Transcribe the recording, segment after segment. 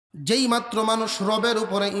যেই মাত্র মানুষ রবের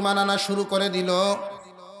উপরে ঈমান আনা শুরু করে দিল,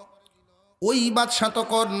 ওই বাদশা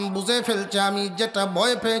তখন বুঝে ফেলছে আমি যেটা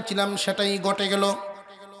ভয় পেয়েছিলাম সেটাই ঘটে গেল।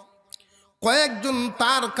 কয়েকজন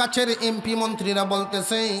তার কাছের এমপি মন্ত্রীরা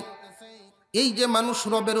বলতেছে, এই যে মানুষ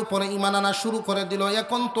রবের উপরে ঈমান আনা শুরু করে দিল,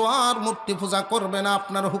 এখন তো আর মূর্তি পূজা করবে না,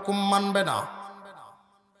 আপনার হুকুম মানবে না।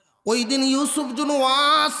 ওই দিন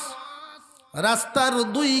ওয়াজ রাস্তার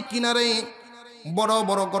দুই কিনারে বড়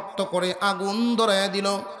বড় গর্ত করে আগুন ধরাইয়া দিল।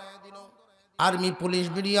 আর্মি, পুলিশ,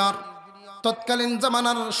 বিডিআর তৎকালীন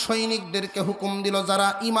জামানার সৈনিকদেরকে হুকুম দিল, যারা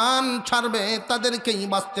ঈমান ছাড়বে তাদেরকেই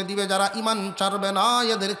বাঁচতে দিবে, যারা ঈমান ছাড়বে না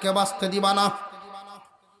এদেরকে বাঁচতে দিবা না।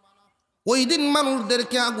 ওই দিন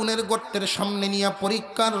মানুষদেরকে আগুনের গর্তের সামনে নিয়ে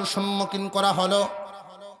পরীক্ষার সম্মুখীন করা হলো।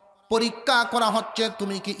 পরীক্ষা করা হচ্ছে,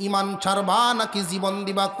 তুমি কি ঈমান ছাড়বা নাকি জীবন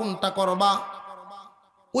দিবা, কোনটা করবা?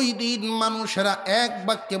 ওই দিন মানুষেরা এক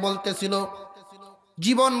বাক্যে বলতেছিল,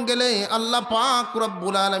 জীবন গেলে আল্লাহ পাক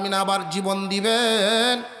রব্বুল আলামিন আবার জীবন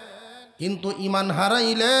দিবেন, কিন্তু ঈমান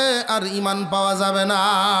হারাইলে আর ঈমান পাওয়া যাবে না,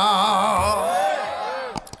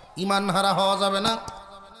 ঈমান হারা হওয়া যাবে না।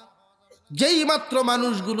 যেই মাত্র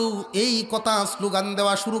মানুষগুলো এই কথা স্লোগান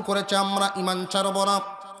দেওয়া শুরু করেছে, আমরা ঈমান ছাড়ব না,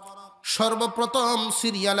 সর্বপ্রথম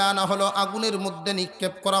সিরিয়ালে আনা হলো, আগুনের মধ্যে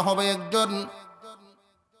নিক্ষেপ করা হবে একজন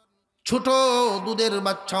ছোট দুধের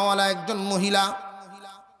বাচ্চাওয়ালা একজন মহিলা,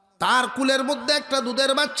 তার কুলের মধ্যে একটা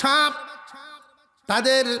দুধের বাচ্চা।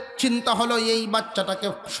 তাদের চিন্তা হলো এই বাচ্চাটাকে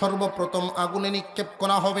সর্বপ্রথম আগুনে নিক্ষেপ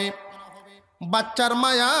করা হবে, বাচ্চার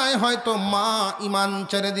মায়ায় হয়তো মা ঈমান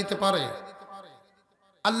ছেড়ে দিতে পারে।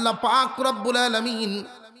 আল্লাহ পাক রব্বুল আলামিন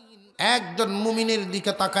একজন মুমিনের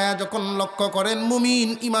দিকে তাকায়া যখন লক্ষ্য করেন মুমিন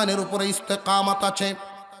ঈমানের উপরে ইস্তেকামত আছে,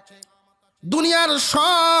 দুনিয়ার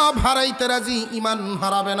সব হারাইতে রাজি, ঈমান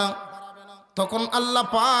হারাবে না, তখন আল্লাহ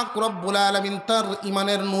পাক রব্বুল আলামিন তার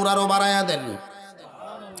ঈমানের নূর আরো বাড়ায়া দেন।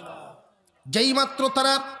 যেই মাত্র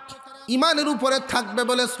তারা ঈমানের উপরে থাকবে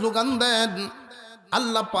বলে স্লোগান দেন,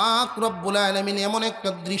 আল্লাহ পাক রব্বুল আলামিন এমন একটা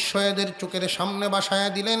দৃশ্য এদের চোখের সামনে বাসায়া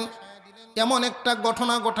দিলেন, এমন একটা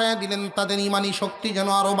ঘটনা ঘটায়া দিলেন, তাদের ঈমানি শক্তি যেন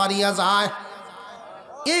আরো বাড়িয়া যায়।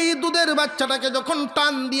 এই দুধের বাচ্চাটাকে যখন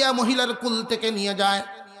টান দিয়া মহিলার কুল থেকে নিয়ে যায়,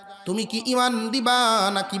 তুমি কি ঈমান দিবা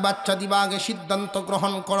নাকি বাচ্চা দিবা, আগে সিদ্ধান্ত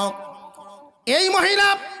গ্রহণ করো। এই মহিলা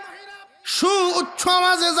উচ্চ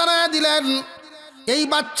আওয়াজে জানায়া দিলেন, এই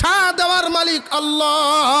বাচ্চা দেওয়ার মালিক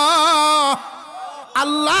আল্লাহ,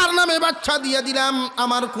 আল্লাহর নামে বাচ্চা দিয়ে দিলাম,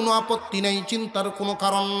 আমার কোনো আপত্তি নেই, চিন্তার কোনো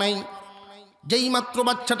কারণ নেই। যেই মাত্র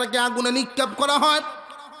বাচ্চাটাকে আগুনে নিক্ষেপ করা হয়,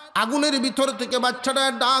 আগুনের ভিতর থেকে বাচ্চাটা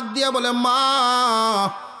ডাক দিয়া বলে, মা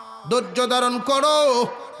ধৈর্য ধারণ করো,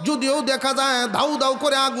 যদিও দেখা যায় ধাউ ধাউ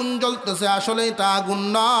করে আগুন জ্বলতেছে, আসলে এটা আগুন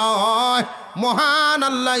নয়, মহান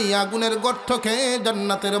আল্লাহ আগুনের গর্তকে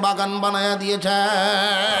জান্নাতের বাগান বানায়া দিয়েছে।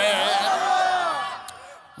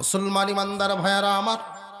 মুসলমান ইমানদার ভাইয়ারা আমার,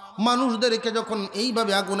 মানুষদেরকে যখন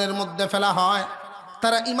এইভাবে আগুনের মধ্যে ফেলা হয়,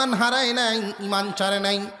 তারা ঈমান হারায় নাই, ঈমান ছাড়ে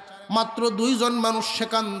নাই। মাত্র দুইজন মানুষ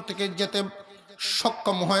সেখান থেকে যেতে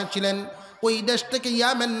সক্ষম হয়েছিলেন। ওই দেশ থেকে,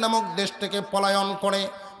 ইয়ামেন নামক দেশ থেকে পলায়ন করে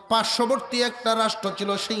পার্শ্ববর্তী একটা রাষ্ট্র ছিল,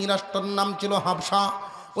 সেই রাষ্ট্রের নাম ছিল হাবশা।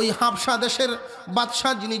 ওই হাবশা দেশের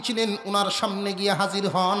বাদশাহ যিনি ছিলেন, ওনার সামনে গিয়ে হাজির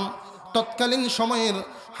হন। তৎকালীন সময়ের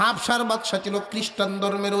হাবশার বাদশাহ ছিল খ্রিস্টান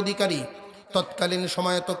ধর্মের অধিকারী। তৎকালীন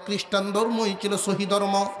সময়ে তো খ্রিস্টান ধর্মই ছিল সহি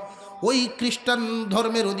ধর্ম। ওই খ্রিস্টান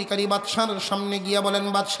ধর্মের অধিকারী বাদশার সামনে গিয়া বলেন,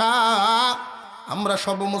 বাদশাহ, আমরা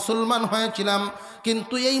সব মুসলমান হয়েছিলাম,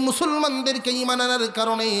 কিন্তু এই মুসলমানদেরকে ঈমান আনার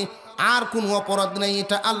কারণে আর কোনো অপরাধ নেই,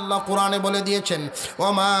 এটা আল্লাহ কোরআনে বলে দিয়েছেন,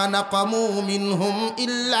 ওমা নাকামু মিনহুম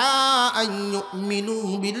ইল্লা আন ইউমিনু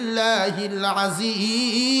বিল্লাহিল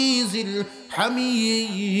আজিজিল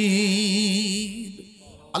হামিদ।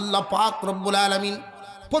 আল্লাহ পাক রব্বুল আলামিন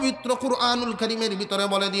পবিত্র কুরআনুল কারীমের ভিতরে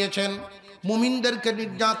বলে দিয়েছেন, মুমিনদেরকে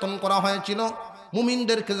নির্যাতন করা হয়েছিল,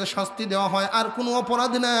 মুমিনদেরকে যে শাস্তি দেওয়া হয়, আর কোনো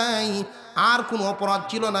অপরাধ নাই, আর কোনো অপরাধ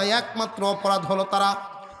ছিল না, একমাত্র অপরাধ হলো তারা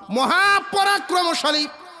মহাপরাক্রমশালী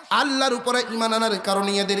আল্লাহর উপরে ঈমান আনার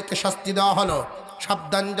কারণে এদেরকে শাস্তি দেওয়া হলো।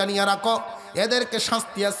 সাবধান জানিয়ে রাখো, এদেরকে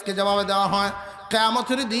শাস্তি আজকে যেভাবে দেওয়া হয়,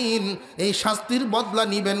 কিয়ামতের দিন এই শাস্তির বদলা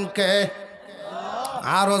নিবেন কে?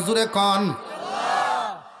 আরো জোরে কন।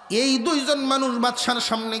 এই দুইজন মানুষ বাদশার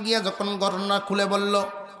সামনে গিয়ে যখন ঘটনা খুলে বলল,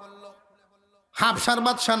 হাবশার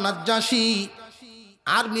বাদশা নাজ্জাশী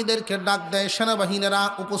আর্মিদেরকে ডাক দেয়, সেনাবাহিনীরা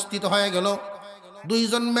উপস্থিত হয়ে গেল।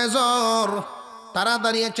 দুইজন মেজর তারা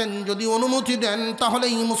দাঁড়িয়েছেন, যদি অনুমতি দেন তাহলে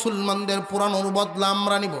এই মুসলমানদের পুরানোর বদলা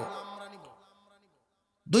আমরা নিব।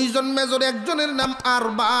 দুইজন মেজর, একজনের নাম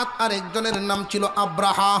আরবাত আর একজনের নাম ছিল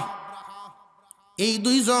আব্রাহা। এই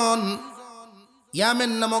দুইজন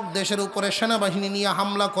ইয়ামেন নামক দেশের উপরে সেনাবাহিনী নিয়ে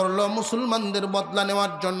হামলা করলো মুসলমানদের বদলা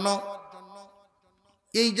নেওয়ার জন্য।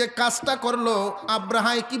 এই যে কাজটা করলো,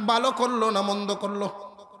 আব্রাহায় কি ভালো করলো না মন্দ করলো?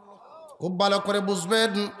 খুব ভালো করে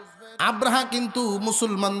বুঝবেন, আব্রাহা কিন্তু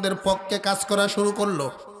মুসলমানদের পক্ষে কাজ করা শুরু করলো।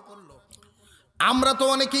 আমরা তো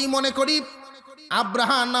অনেকেই মনে করি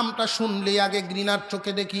আব্রাহা নামটা শুনলেই আগে ঘৃণার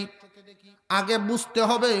চোখে দেখি, আগে বুঝতে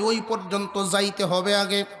হবে, ওই পর্যন্ত যাইতে হবে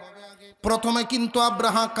আগে। প্রথমে কিন্তু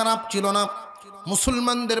আব্রাহা খারাপ ছিল না,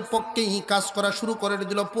 মুসলমানদের পক্ষেই কাজ করা শুরু করে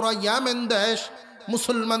দিল। পুরো ইয়ামেন দেশ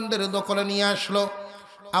মুসলমানদের দখলে নিয়ে আসলো।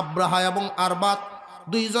 আব্রাহা এবং আরবাত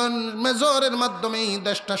দুইজন মেজরের মাধ্যমেই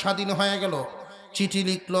দেশটা স্বাধীন হয়ে গেল। চিঠি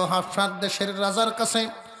লিখলো হাফসার দেশের রাজার কাছে,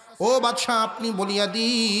 ও বাদশাহ আপনি বলিয়া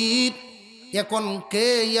দিন এখন কে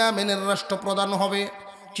ইয়ামেনের রাষ্ট্রপ্রধান হবে।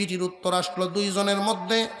 চিঠির উত্তর আসলো, দুইজনের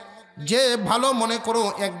মধ্যে যে ভালো মনে করো,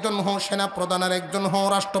 একজন হও সেনা প্রধান আর একজন হও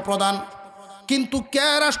রাষ্ট্রপ্রধান। কিন্তু কে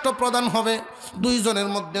রাষ্ট্রপ্রধান হবে? দুইজনের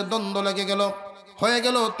মধ্যে দ্বন্দ্ব লেগে গেল, হয়ে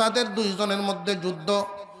গেল তাদের দুইজনের মধ্যে যুদ্ধ।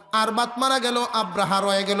 আরবাত মারা গেল, আব্রাহা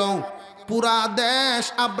রয়ে গেল। পুরা দেশ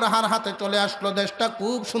আব্রাহার হাতে চলে আসলো, দেশটা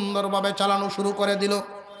খুব সুন্দরভাবে চালানো শুরু করে দিল।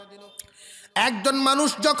 একজন মানুষ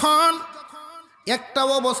যখন একটা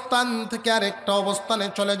অবস্থান থেকে আর একটা অবস্থানে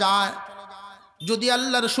চলে যায়, যদি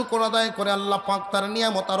আল্লাহর শুকর আদায় করে আল্লাহ পাক তার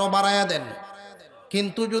নিয়ামত আরো বাড়ায়া দেন।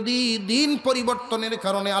 কিন্তু যদি দিন পরিবর্তনের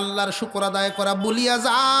কারণে আল্লাহর শুকর আদায় করা ভুলিয়া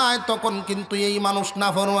যায়, তখন কিন্তু এই মানুষ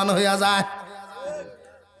নাফরমান হইয়া যায়।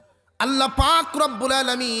 আল্লাহ পাক রব্বুল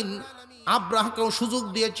আলামিন আব্রাহাকেও সুযোগ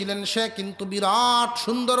দিয়েছিলেন, সে কিন্তু বিরাট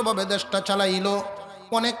সুন্দরভাবে দেশটা চালাইলো,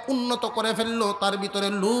 অনেক উন্নত করে ফেললো, তার ভিতরে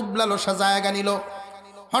লোভ লালসা জায়গা নিল।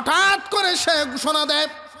 হঠাৎ করে সে ঘোষণা দেয়,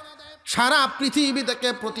 সারা পৃথিবী থেকে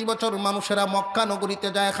প্রতি বছর মানুষেরা মক্কা নগরীতে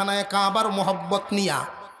যায় খানায় কাবার মোহব্বত নিয়া।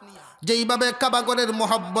 যেইভাবে কাবাগরের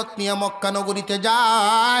মোহব্বত নিয়ে মক্কা নগরীতে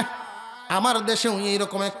যায়, আমার দেশেও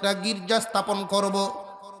এইরকম একটা গির্জা স্থাপন করব।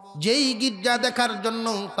 যেই গির্জা দেখার জন্য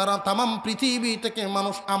তারা তামাম পৃথিবী থেকে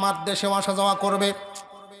মানুষ আমার দেশে আসা যাওয়া করবে।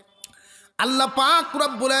 আল্লাহ পাক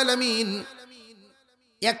রব্বুল আলামিন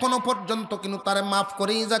এখনো পর্যন্ত কিন্তু তারে মাফ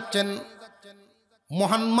করেই যাচ্ছেন।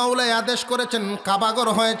 মহান মাওলায় আদেশ করেছেন, কাবাগর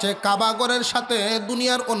হয়েছে, কাবাগরের সাথে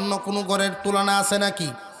দুনিয়ার অন্য কোনো ঘরের তুলনা আছে নাকি?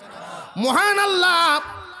 মহান আল্লাহ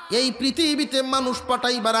এই পৃথিবীতে মানুষ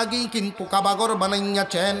পাঠাইবার আগেই কিন্তু কাবাগর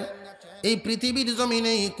বানাইয়াছেন। এই পৃথিবীর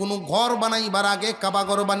জমিনে কোনো ঘর বানাইবার আগে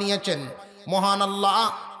কাবাগর বানিয়েছেন। মহান আল্লাহ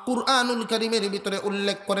কুরআনুল কারীমের ভিতরে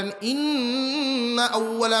উল্লেখ করেন, ইন্না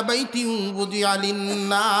আউওয়ালা বাইতিন বুদিআ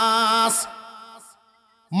লিন-নাস,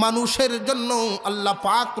 মানুষের জন্য আল্লাহ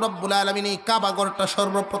পাক রব্বুল আলামিন এই কাবাগরটা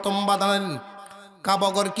সর্বপ্রথম বানালেন।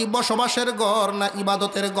 কাবাগর কি বসবাসের ঘর না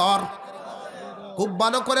ইবাদতের ঘর? খুব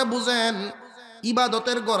ভালো করে বুঝেন,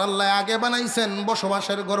 ইবাদতের ঘর আল্লাহ আগে বানাইছেন,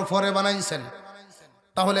 বসবাসের ঘর পরে বানাইছেন।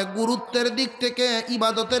 তাহলে গুরুত্বের দিক থেকে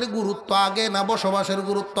ইবাদতের গুরুত্ব আগে না বসবাসের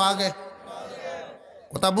গুরুত্ব আগে?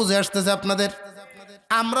 কথা বুঝে আসতেছে আপনাদের?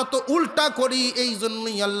 আমরা তো উল্টা করি, এই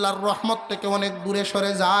জন্যই আল্লাহর রহমত থেকে অনেক দূরে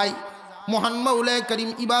সরে যাই। মহান মাওলা করিম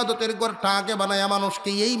ইবাদতের ঘরটা আগে বানায়া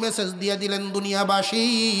মানুষকে এই মেসেজ দিয়ে দিলেন, দুনিয়াবাসী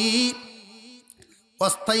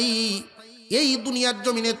অস্থায়ী এই দুনিয়ার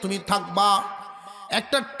জমিনে তুমি থাকবা।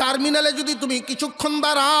 একটা টার্মিনালে যদি তুমি কিছুক্ষণ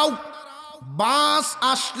দাঁড়াও, বাস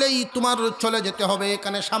আসলেই তোমার চলে যেতে হবে।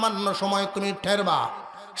 এখানে সামান্য সময় তুমি ঠেরবা,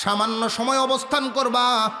 সামান্য সময় অবস্থান করবা।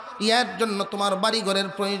 এর জন্য তোমার বাড়িঘরের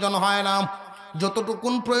প্রয়োজন হয় না,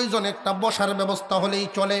 যতটুকুন প্রয়োজন একটা বসার ব্যবস্থা হলেই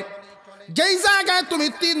চলে। যেই জায়গায় তুমি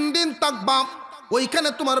 3 দিন থাকবা, ওইখানে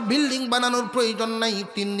তোমার বিল্ডিং বানানোর প্রয়োজন নাই,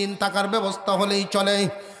 3 দিন থাকার ব্যবস্থা হলেই চলে।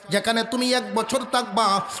 যেখানে তুমি 1 বছর থাকবা,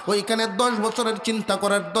 ওইখানে 10 বছরের চিন্তা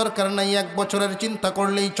করার দরকার নাই, 1 বছরের চিন্তা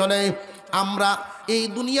করলেই চলে। আমরা এই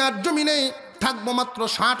দুনিয়ার জমিনে থাকবো মাত্র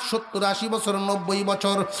 60, 70, 80 বছর, 90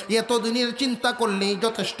 বছর, এতদিনের চিন্তা করলেই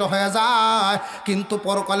যথেষ্ট হয়ে যায়। কিন্তু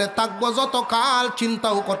পরকালে থাকবো যতকাল,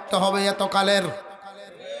 চিন্তাও করতে হবে এতকালের।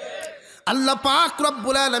 আল্লাহ পাক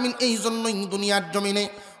রব্বুল আলামিন এই জন্যই দুনিয়ার জমিনে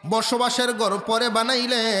বসবাসের ঘর পরে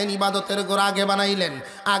বানাইলেন, ইবাদতের ঘর আগে বানাইলেন।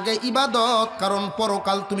 আগে ইবাদত, কারণ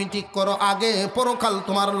পরকাল তুমি ঠিক করো আগে, পরকাল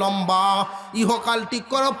তোমার লম্বা। ইহকাল ঠিক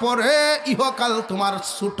করো পরে, ইহকাল তোমার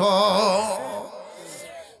ছোট।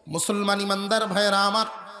 মুসলমান ইমানদার ভাইয়েরা আমার,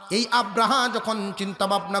 এই আব্রাহা যখন চিন্তা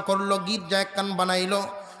ভাবনা করলো, গির্জা একখান বানাইলো,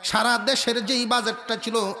 সারা দেশের যেই বাজেটটা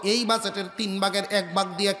ছিল, এই বাজেটের 3 ভাগের 1 ভাগ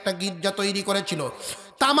দিয়ে একটা গির্জা তৈরি করেছিল।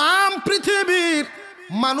 তামাম পৃথিবীর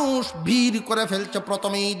মানুষ ভিড় করে ফেলছে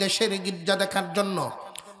প্রথমেই দেশের গির্জা দেখার জন্য।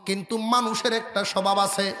 কিন্তু মানুষের একটা স্বভাব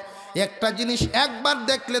আছে, একটা জিনিস একবার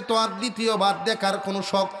দেখলে তো আর দ্বিতীয়বার দেখার কোনো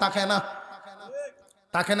শখ থাকে না।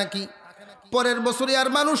 থাকে নাকি? পরের বছরই আর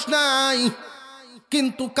মানুষ নাই।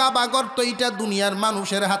 কিন্তু কাবাগর তো এটা দুনিয়ার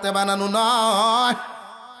মানুষের হাতে বানানো নয়।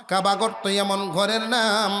 কাবাগর তো এমন ঘরের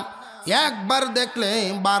নাম, একবার দেখলে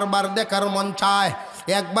বারবার দেখার মন চায়।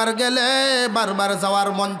 একবার গেলে বারবার যাওয়ার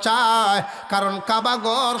মন চায়, কারণ কাবা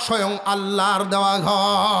ঘর স্বয়ং আল্লাহর দেওয়া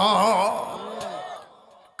ঘর।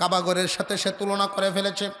 কাবা ঘরের সাথে সে তুলনা করে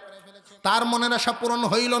ফেলেছে, তার মনের আশা পূরণ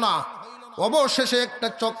হইল না, অবশেষে একটা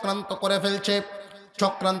চক্রান্ত করে ফেলছে।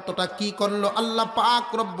 চক্রান্তটা কি করলো? আল্লাহ পাক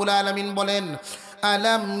রব্বুল আলামিন বলেন,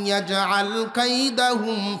 আলাম ইয়াজআল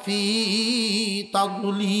কাইদাহুম ফি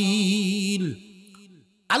তাদলিল।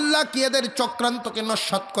 আল্লাহ কি এদের চক্রান্তকে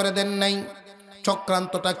নস্যাৎ করে দেন নাই?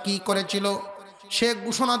 চক্রান্তটা কি করেছিল? সে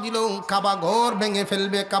ঘোষণা দিল কাবা ঘর ভেঙে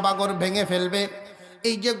ফেলবে, কাবা ঘর ভেঙে ফেলবে।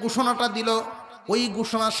 এই যে ঘোষণাটা দিল, ওই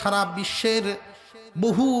ঘোষণা সারা বিশ্বের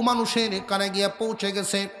বহু মানুষের কানে গিয়ে পৌঁছে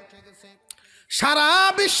গেছে। সারা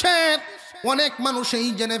বিশ্বের অনেক মানুষই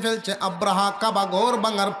জেনে ফেলছে আব্রাহা কাবা ঘর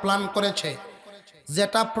ভাঙার প্ল্যান করেছে।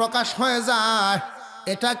 যেটা প্রকাশ হয়ে যায়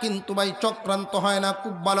এটা কিন্তু ভাই চক্রান্ত হয় না।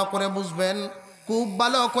 খুব ভালো করে বুঝবেন, খুব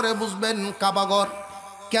ভালো করে বুঝবেন। কাবা ঘর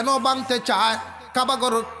কেন ভাঙতে চায়? কাবা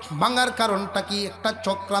ঘর ভাঙার কারণটা কি? একটা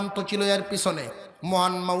চক্রান্ত ছিল এর পিছনে।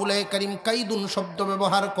 মহান মাওলাই করিম কাইদুন শব্দ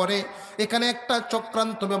ব্যবহার করে, এখানে একটা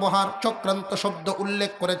চক্রান্ত শব্দ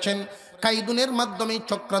উল্লেখ করেছেন। কাইদুনের মাধ্যমে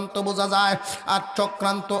চক্রান্ত বোঝা যায়। আর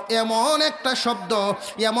চক্রান্ত এমন একটা শব্দ,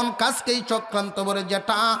 এমন কাজকেই চক্রান্ত বলে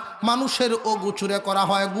যেটা মানুষের অগোচরে করা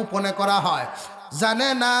হয়, গোপনে করা হয়, জানে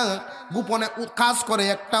না, গোপনে কাজ করে।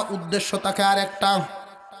 একটা উদ্দেশ্য থাকে। আর একটা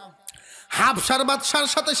হাবশার বাদশার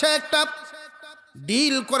সাথে সে একটা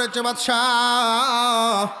ডিল করেছে।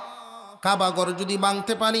 বাদশাহ, কাবা ঘর যদি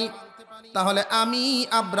ভাঙতে পারি তাহলে আমি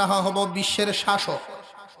আব্রাহা হব বিশ্বের শাসক।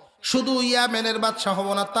 শুধু ইয়ামেনের বাদশাহ হব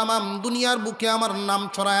না, তামাম দুনিয়ার বুকে আমার নাম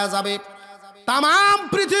ছড়ায়া যাবে। তামাম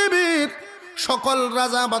পৃথিবীর সকল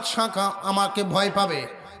রাজা বাদশাহ আমাকে ভয় পাবে।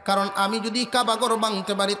 কারণ আমি যদি কাবা ঘর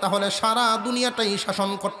ভাঙতে পারি তাহলে সারা দুনিয়াটাই শাসন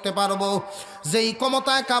করতে পারবো। যেই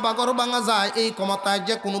ক্ষমতায় কাবা ঘর ভাঙা যায়, এই ক্ষমতায়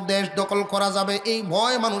যে কোনো দেশ দখল করা যাবে, এই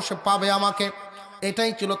ভয় মানুষ পাবে আমাকে।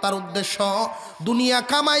 এটাই ছিল তার উদ্দেশ্য। দুনিয়া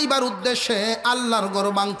কামাইবার উদ্দেশ্যে আল্লাহর ঘর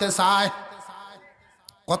ভাঙতে চায়।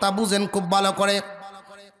 কথা বুঝেন খুব ভালো করে।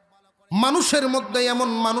 মানুষের মধ্যে এমন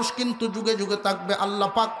মানুষ কিন্তু যুগে যুগে থাকবে। আল্লাহ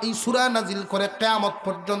পাক এই সূরা নাজিল করে কিয়ামত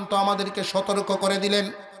পর্যন্ত আমাদেরকে সতর্ক করে দিলেন।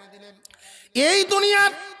 এই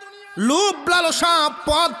দুনিয়ার লোভ লালসা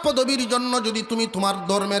পদ পদবীর জন্য যদি তুমি তোমার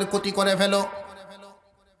ধর্মের ক্ষতি করে ফেলো,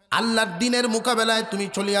 আল্লাহর দ্বীনের মোকাবেলায় তুমি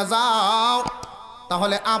চলিয়া যাও,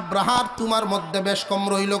 তাহলে আব্রাহার তোমার মধ্যে বেশ কম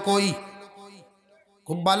রইল কই?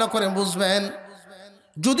 খুব ভালো করে বুঝবেন।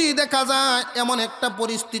 যদি দেখা যায় এমন একটা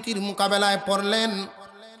পরিস্থিতির মোকাবেলায় পড়লেন,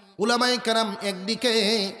 উলামায়ে কেরাম একদিকে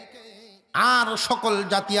আর সকল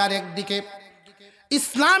জাতি আর একদিকে।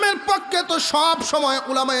 ইসলামের পক্ষে তো সব সময়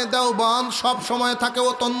উলামায়ে দেওবন্দ সব সময় থাকে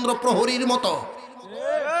অতন্দ্র প্রহরীর মতো।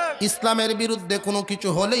 ইসলামের বিরুদ্ধে কোনো কিছু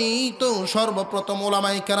হলেই তো সর্বপ্রথম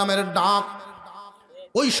উলামায়ে কেরামের ডাক।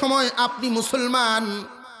 ওই সময় আপনি মুসলমান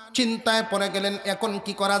চিন্তায় পড়ে গেলেন, এখন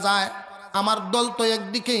কি করা যায়? আমার দল তো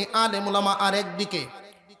একদিকে, আলেম উলামা আর একদিকে।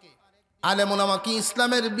 আলেম উলামা কি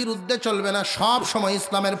ইসলামের বিরুদ্ধে চলবে না? সব সময়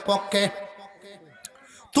ইসলামের পক্ষে।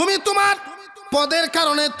 তুমি তোমার পদের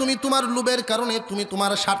কারণে, তুমি তোমার লোভের কারণে, তুমি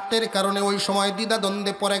তোমার স্বার্থের কারণে ওই সময়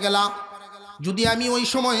দ্বিধাদ্বন্দ্বে পড়ে গেলা। যদি আমি ওই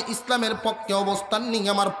সময় ইসলামের পক্ষে অবস্থান নিই,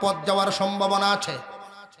 আমার পদ যাওয়ার সম্ভাবনা আছে।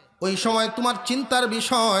 ওই সময় তোমার চিন্তার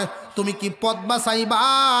বিষয়, তুমি কি পদ বাঁচাইবা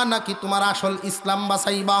নাকি তোমার আসল ইসলাম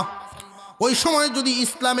বাঁচাইবা? ওই সময় যদি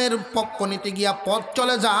ইসলামের পক্ষ নিতে গিয়া পদ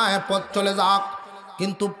চলে যায়, পদ চলে যাক,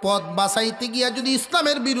 কিন্তু পদ বাঁচাইতে গিয়া যদি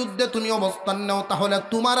ইসলামের বিরুদ্ধে তুমি অবস্থান নাও, তাহলে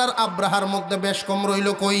তোমার আর আব্রাহার মধ্যে বেশ কম রইল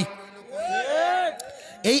কই?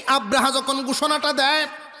 এই আব্রাহা যখন ঘোষণাটা দেয়,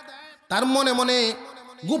 তার মনে মনে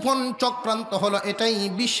গোপন চক্রান্ত হলো এটাই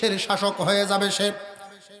বিশ্বের শাসক হয়ে যাবে সে।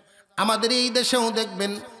 আমাদের এই দেশেও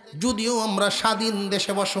দেখবেন, যদিও আমরা স্বাধীন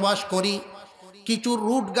দেশে বসবাস করি, কিছু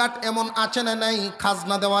রুটঘাট এমন আছে না নাই,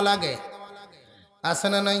 খাজনা দেওয়া লাগে, আছে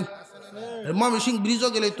না নাই? ময়মনসিংহ ব্রিজও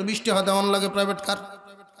গেলে তো 20 টাকা দেওয়ান লাগে প্রাইভেট কার,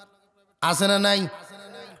 আছে না নাই?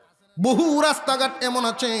 বহু রাস্তাঘাট এমন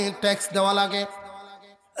আছে ট্যাক্স দেওয়া লাগে।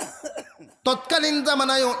 তৎকালীন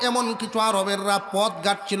জামানায়ও এমন কিছু আরবেররা পথ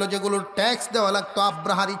ঘাট ছিল যেগুলোর ট্যাক্স দেওয়া লাগতো।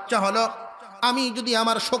 আব্রাহার ইচ্ছা হলো, আমি যদি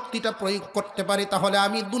আমার শক্তিটা প্রয়োগ করতে পারি তাহলে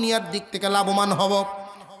আমি দুনিয়ার দিক থেকে লাভবান হব।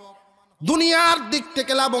 দুনিয়ার দিক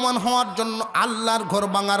থেকে লাভবান হওয়ার জন্য আল্লাহর ঘর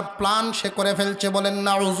ভাঙার প্ল্যান সে করে ফেলছে। বলেন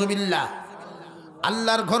নাউজুবিল্লাহ।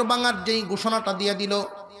 আল্লাহর ঘর ভাঙার যেই ঘোষণাটা দিয়ে দিল,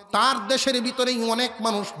 তার দেশের ভিতরেই অনেক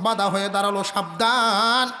মানুষ বাধা হয়ে দাঁড়ালো,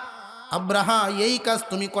 সাবধান আব্রাহা, এই কাজ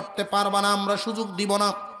তুমি করতে পারবা না, আমরা সুযোগ দিব না।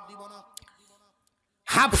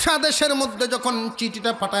 হাবশা দেশের মধ্যে যখন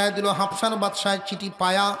চিঠিটা পাঠায় দিল, হাবশার বাদশাহ চিঠি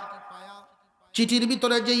পায়া, চিঠির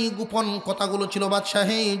ভিতরে যেই গোপন কথাগুলো ছিল, বাদশাহ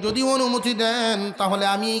যদি অনুমতি দেন তাহলে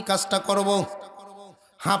আমি এই কাজটা করব।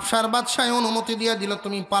 হাবশার বাদশাহ অনুমতি দিয়ে দিল,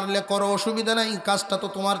 তুমি পারলে করো, অসুবিধা নাই, কাজটা তো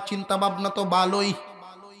তোমার চিন্তা ভাবনা তো ভালোই।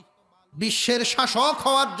 বিশ্বের শাসক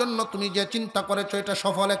হওয়ার জন্য তুমি যে চিন্তা করেছো এটা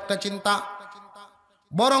সফল একটা চিন্তা,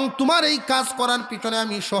 বরং তোমার এই কাজ করার পিছনে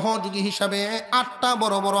আমি সহযোগী হিসাবে 8টা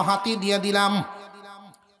বড় বড় হাতি দিয়ে দিলাম।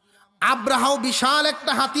 আব্রাহাও বিশাল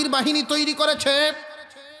একটা হাতির বাহিনী তৈরি করেছে।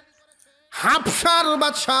 হাবশার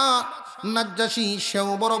বাদশাহ নাজ্জাশী সেও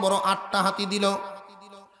বড় বড় 8টা হাতি দিল।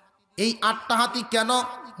 এই 8টা হাতি কেন?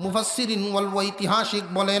 মুফাসসিরিন ওয়াল ঐতিহাসিক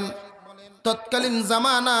বলেন, তৎকালীন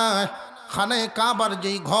জামানায় খানায়ে কাবার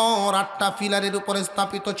যেই ঘর 8টা পিলারের উপরে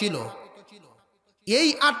স্থাপিত ছিল, এই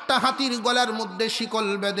 8টা হাতির গলার মধ্যে শিকল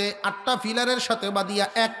বেঁধে 8টা পিলারের সাথে বাঁধিয়া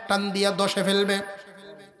এক টান দিয়া দশে ফেলবে।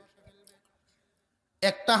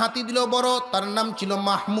 একটা হাতি দিল বড়, তার নাম ছিল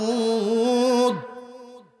মাহমুদ।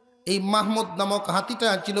 এই মাহমুদ নামক হাতিটা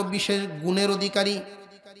ছিল বিশেষ গুণের অধিকারী।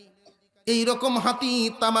 এই রকম হাতি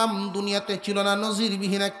তামাম দুনিয়াতে ছিল না,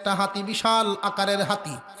 নজিরবিহীন একটা হাতি, বিশাল আকারের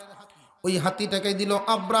হাতি। ওই হাতিটাকে দিল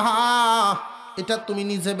আব্রাহা, এটা তুমি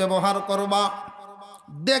নিজে ব্যবহার করবা।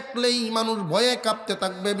 দেখলেই মানুষ ভয়ে কাঁপতে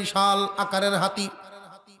থাকবে, বিশাল আকারের হাতি।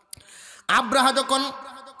 আব্রাহা যখন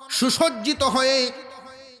সুসজ্জিত হয়ে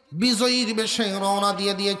বিজয়ীর বেশে রওনা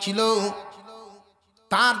দিয়ে দিয়েছিল,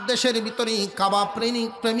 তার দেশের ভিতরে কাবা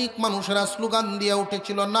প্রেমিক মানুষেরা স্লোগান দিয়ে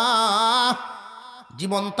উঠেছিল, না,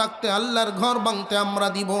 জীবন থাকতে আল্লাহর ঘর ভাঙতে আমরা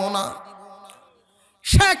দিব না।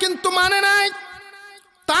 সে কিন্তু মানে নাই।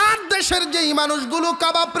 তার দেশের যেই মানুষগুলো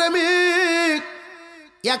কাবা প্রেমিক,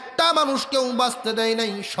 একটা মানুষকেও বাঁচতে দেয়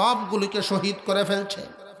নাই, সবগুলোকে শহীদ করে ফেলছে।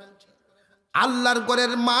 আল্লাহর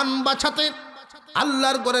ঘরের মান বাঁচাতে,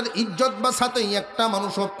 আল্লাহর ঘরের ইজ্জত বাঁচাতে একটা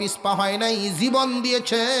মানুষও পিছপা হয় নাই, জীবন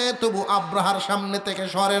দিয়েছে, তবু আব্রাহার সামনে থেকে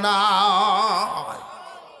সরে না।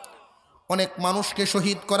 অনেক মানুষকে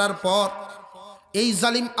শহীদ করার পর এই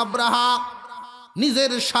জালিম আব্রাহা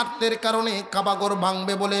নিজের স্বার্থের কারণে কাবাগর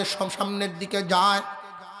ভাঙবে বলে সব সামনের দিকে যায়।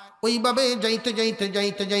 ওইভাবে যাইতে যাইতে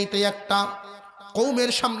যাইতে যাইতে একটা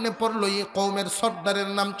কৌমের সামনে পড়ল। এই কৌমের সর্দারের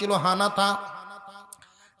নাম ছিল হানাতা।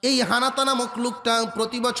 এই হানাতা নামক লোকটা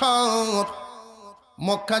প্রতি বছর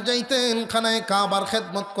মক্কা যাইতেন, খানায়ে কাবার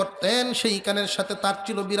খেদমত করতেন, সেইখানের সাথে তার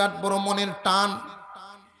ছিল বিরাট বড় মনের টান।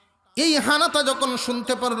 এই হানাতা যখন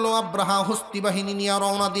শুনতে পারলো আব্রাহা হস্তি বাহিনী নিয়ে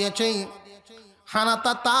রওনা দিয়েছে,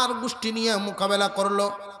 হানাতা তার গোষ্ঠী নিয়ে মোকাবেলা করলো।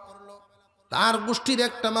 তার গোষ্ঠীর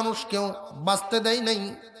একটা মানুষকেও বাঁচতে দেয় নাই।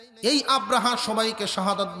 এই আব্রাহা সবাইকে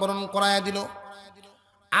শাহাদাত বরণ করায় দিল।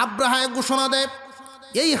 আব্রাহায় ঘোষণা দেয়,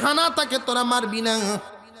 এই হানাতাকে তোরা মারবি না,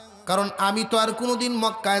 কারণ আমি তো আর কোনোদিন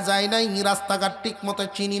মক্কায় যাই নাই, রাস্তাঘাট ঠিক মতো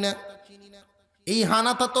চিনি না। এই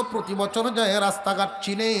হানাতা তো প্রতি বছর যায়, রাস্তাঘাট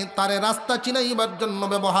চিনে, তারে রাস্তা চিনাইবার জন্য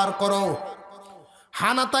ব্যবহার করো।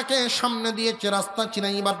 হানাতাকে সামনে দিয়েছে রাস্তা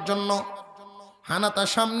চিনাইবার জন্য। হানাতা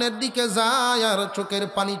সামনের দিকে যায় আর চোখের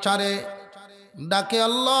পানি ছাড়ে, ডাকে,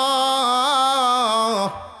 আল্লাহ,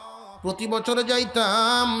 প্রতি বছরে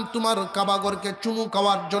যাইতাম তোমার কাবাগরকে চুমু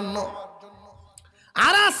খাওয়ার জন্য,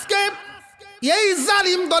 আর আজকে এই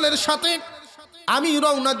জালিম দলের সাথে আমি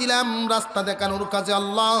রওনা দিলাম রাস্তা দেখানোর কাজে।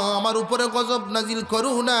 আল্লাহ, আমার উপরে গজব নাজিল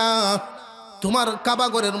করু না, তোমার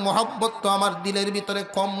কাবাগরের মহব্বত তো আমার দিলের ভিতরে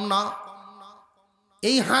কম না।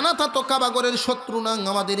 এই হানাতা তো কাবাগরের শত্রু না।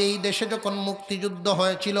 আমাদের এই দেশে যখন মুক্তিযুদ্ধ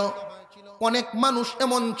হয়েছিল, অনেক মানুষ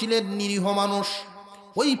এমন ছিলেন নিরীহ মানুষ,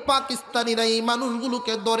 ওই পাকিস্তানিরা এই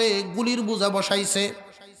মানুষগুলোকে ধরে গুলির বোঝা বসাইছে।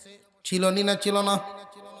 ছিল না? ছিল না?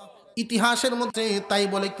 ইতিহাসের মধ্যে তাই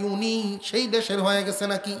বলে কি উনি সেই দেশের হয়ে গেছে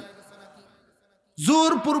নাকি?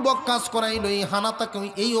 জোরপূর্বক কাজ করাইল। এই হানাতাকে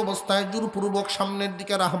এই অবস্থায় জোরপূর্বক সামনের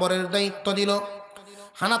দিকে রাহবরের দায়িত্ব দিল।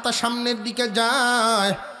 হানাতা সামনের দিকে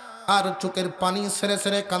যায় আর চোখের পানি ছেড়ে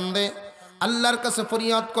ছেড়ে কান্দে, আল্লাহর কাছে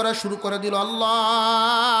ফরিয়াদ করা শুরু করে দিল,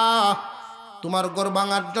 আল্লাহ, তোমার ঘর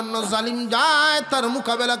ভাঙার জন্য জালিম যায়, তার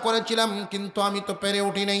মোকাবেলা করেছিলাম, কিন্তু আমি তো পেরে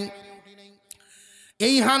উঠি নাই।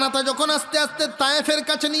 এই হানাতা যখন আস্তে আস্তে তায়েফের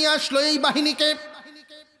কাছে নিয়ে আসলো এই বাহিনীকে,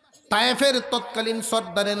 তায়েফের তৎকালীন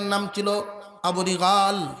সর্দারের নাম ছিল আবু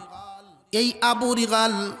রিগাল। এই আবু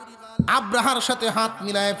রিগাল আব্রাহার সাথে হাত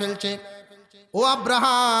মিলায় ফেলছে, ও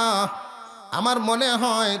আব্রাহা, আমার মনে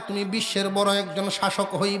হয় তুমি বিশ্বের বড় একজন শাসক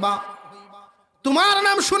হইবা। তোমার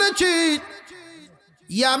নাম শুনেছি,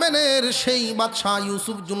 ইয়ামেনের সেই বাদশাহ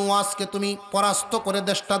ইউসুফ জুনওয়াজকে তুমি পরাস্ত করে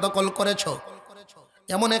দেশটা দখল করেছ।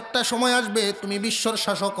 এমন একটা সময় আসবে তুমি বিশ্বর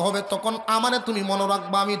শাসক হবে, তখন আমারে তুমি মনে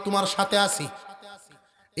রাখবা, আমি তোমার সাথে আছি।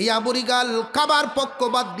 এই আবু রিগাল কাবার পক্ষ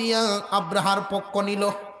বাদ দিয়া আব্রাহার পক্ষ নিল।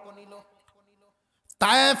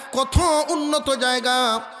 তায়েফ কত উন্নত জায়গা,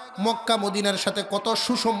 মক্কা মদিনার সাথে কত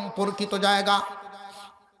সুসম্পর্কিত জায়গা,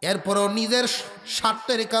 এরপরও নিজের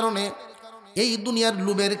স্বার্থের কারণে, এই দুনিয়ার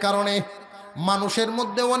লোভের কারণে মানুষের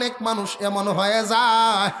মধ্যে অনেক মানুষ এমন হয়ে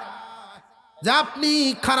যায় যে আপনি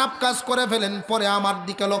খারাপ কাজ করে ফেলেন, পরে আমার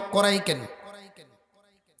দিকে লক্ষ্য করাই কেন?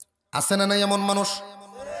 আছে না নাই এমন মানুষ?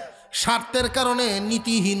 স্বার্থের কারণে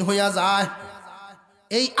নীতিহীন হইয়া যায়।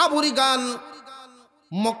 এই আবু রিগাল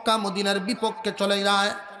মক্কা মদিনার বিপক্ষে চলে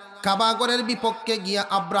যায়, কাবাগরের বিপক্ষে গিয়ে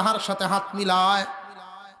আব্রাহার সাথে হাত মিলায়।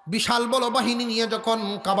 বিশাল বড় বাহিনী নিয়ে যখন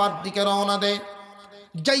কাবার দিকে রওনা দেয়,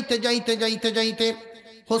 যাইতে যাইতে যাইতে যাইতে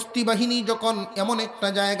হস্তি বাহিনী যখন এমন একটা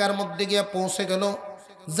জায়গার মধ্যে গিয়ে পৌঁছে গেল,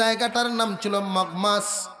 জায়গাটার নাম ছিল মাগমাস।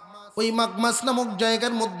 ওই মাগমাস নামক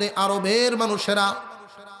জায়গার মধ্যে আরবের মানুষেরা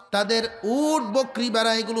তাদের উট বকরি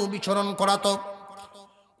বেড়া এগুলো বিচরণ করাতো।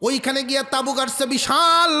 ওইখানে গিয়ে তাবু গাড়ছে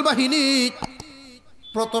বিশাল বাহিনী।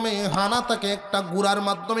 প্রথমে হানাতাকে একটা গুড়ার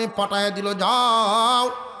মাধ্যমে পাঠায় দিল, যাও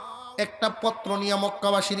একটা পত্র নিয়ে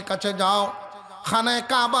মক্কাবাসীর কাছে যাও, খানায়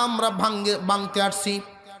কাবা আমরা ভাঙতে আসছি,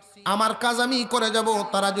 আমার কাজ আমি করে যাব,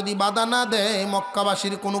 তারা যদি বাধা না দেয়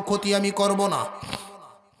মক্কাবাসীর কোনো ক্ষতি আমি করব না,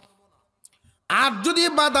 আর যদি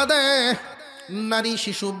বাধা দেয় নারী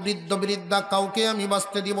শিশু বৃদ্ধ বৃদ্ধা কাউকে আমি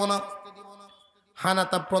বাঁচতে দিব না।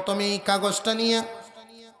 হানাতা প্রথমেই কাগজটা নিয়ে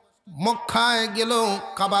মক্কায় গেল,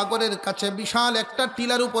 কাবাগরের কাছে বিশাল একটা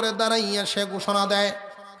টিলার উপরে দাঁড়াইয়া সে ঘোষণা দেয়।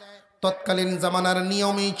 তৎকালীন জামানার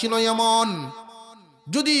নিয়মই ছিল এমন,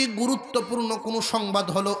 যদি গুরুত্বপূর্ণ কোনো সংবাদ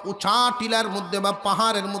হলো উঁচা টিলার মধ্যে বা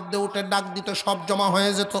পাহাড়ের মধ্যে উঠে ডাক দিত, সব জমা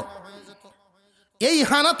হয়ে যেত। এই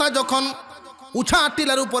হানাতা যখন উঁচা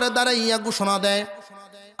টিলার উপরে দাঁড়াইয়া ঘোষণা দেয়,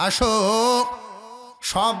 আসো,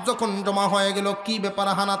 সব যখন জমা হয়ে গেল, কি ব্যাপার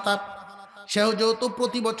হানাতা? সেও যেহেতু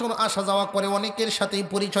প্রতি বছর আসা যাওয়া করে, অনেকের সাথেই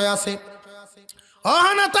পরিচয় আছে। ও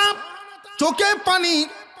হানাতা, চোখে পানি,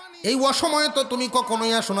 এই অসময়ে তো তুমি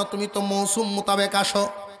কখনোই আসো না, তুমি তো মৌসুম মোতাবেক আসো,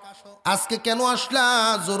 আজকে কেন আসলা?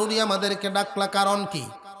 জরুরি আমাদেরকে ডাকলা, কারণ কি?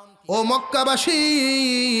 ও মক্কাবাসী,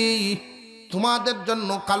 তোমাদের জন্য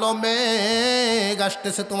কালো মেঘ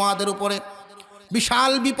আসতেছে, তোমাদের উপরে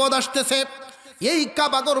বিশাল বিপদ আসতেছে। এই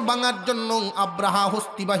কাবাগর ভাঙার জন্য আব্রাহা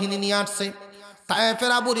হস্তি বাহিনী নিয়ে আসছে,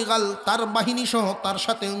 তায়েফের আবু রিগাল তার বাহিনী সহ তার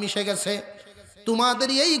সাথেও মিশে গেছে, তোমাদের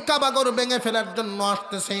এই কাবাগর ভেঙে ফেলার জন্য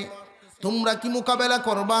আসতেছে। তোমরা কি মোকাবেলা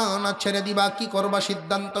করবা না ছেড়ে দিবা? কি করবা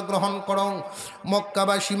সিদ্ধান্ত গ্রহণ করো।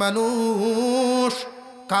 মক্কাবাসী মানুষ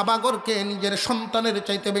কাবাগরকে নিজের সন্তানের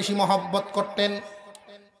চাইতে বেশি মহব্বত করতেন।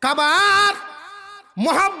 কাবার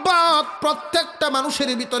মহব্বত প্রত্যেকটা মানুষের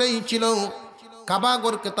ভিতরেই ছিল।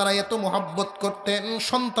 কাবাগরকে তারা এত মহব্বত করতেন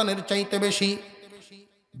সন্তানের চাইতে বেশি।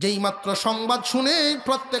 যেই মাত্র সংবাদ শুনে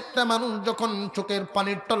প্রত্যেকটা মানুষ যখন চোখের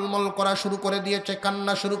পানির টলমল করা শুরু করে দিয়েছে,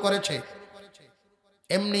 কান্না শুরু করেছে,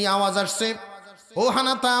 এমনি আওয়াজ আসছে, ও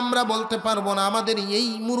হানাতা, আমরা বলতে পারবো না, আমাদের এই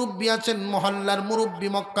মুরব্বী আছেন, মহল্লার মুরব্বী,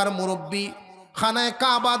 মক্কার মুরব্বী, খানায়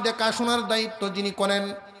কাবা দেখাশোনার দায়িত্ব যিনি করেন,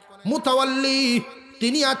 মুতাওয়াল্লি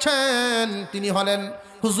তিনি আছেন, তিনি হলেন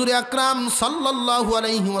হুজুর আকরাম সাল্লাল্লাহু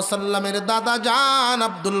আলাইহি ওয়াসাল্লামের দাদা জান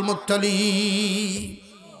আব্দুল মুত্তালিব।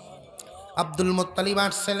 আব্দুল মুত্তালিব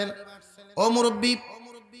আসছিলেন, ও মুরব্বী,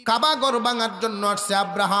 কাবাগর ভাঙার জন্য আসছে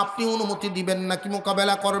আব্রাহা, আপনি অনুমতি দিবেন নাকি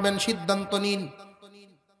মোকাবেলা করবেন? সিদ্ধান্ত নিন।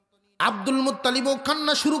 আব্দুল মুত্তালিবও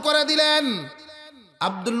কান্না শুরু করে দিলেন।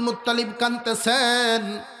 আব্দুল মুত্তালিব কাঁদতেছেন,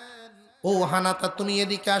 ও হানাতা, তুমি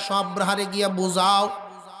এদিকে আসো, আব্রাহারে গিয়া বোঝাও,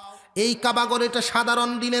 এই কাবাগর এটা সাধারণ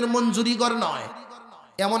দিনের মঞ্জুরি ঘর নয়,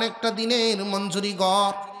 এমন একটা দিনের মঞ্জুরি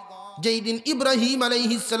ঘর যেই দিন ইব্রাহিম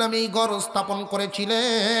আলাইহিস সালাম এই ঘর স্থাপন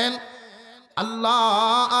করেছিলেন। আল্লাহ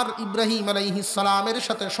আর ইব্রাহিম আলাইহিস সালামের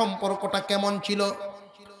সাথে সম্পর্কটা কেমন ছিল?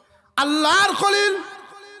 আল্লাহর খলিল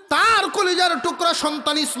তার কলিজার টুকরা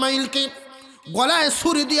সন্তান ইসমাইলকে গলায়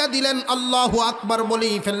ছুরি দিয়া দিলেন, আল্লাহু আকবার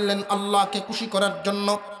বলেই ফেললেন আল্লাহকে খুশি করার জন্য।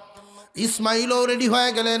 ইসমাইলও রেডি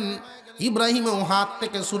হয়ে গেলেন, ইব্রাহিমও হাত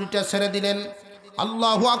থেকে ছুরিটা ছেড়ে দিলেন,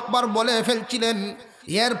 আল্লাহু আকবার বলে ফেলছিলেন।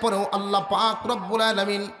 এরপরেও আল্লাহ পাক রব্বুল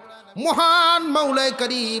আলামিন মহান মাওলাই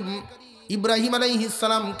করিম ইব্রাহিম আলাইহিস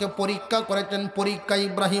সালামকে পরীক্ষা করেছেন। পরীক্ষা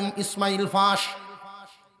ইব্রাহিম ইসমাইল ফাঁস।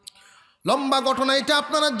 লম্বা ঘটনা এটা,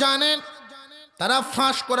 আপনারা জানেন। তারা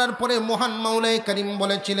ফাঁস করার পরে মহান মাওলাই করিম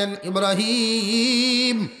বলেছিলেন,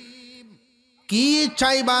 ইব্রাহিম কি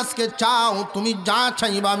চাইবা আজকে চাও, তুমি যা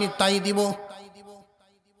চাইবা আমি তাই দিব।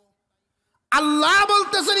 আল্লাহ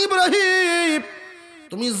বলতেছেন, ইব্রাহিম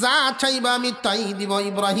তুমি যা চাইবা আমি তাই দিব।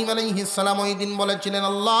 ইব্রাহিম আলাইহিস সালাম ওই দিন বলেছিলেন,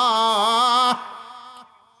 আল্লাহ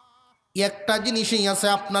একটা জিনিসই আছে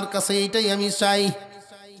আপনার কাছে, এইটাই আমি চাই,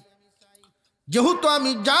 যেহেতু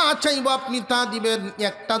আমি যা চাইব আপনি তা দিবেন।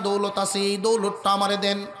 একটা দৌলত আছে, এই দৌলতটা আমারে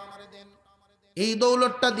দেন, এই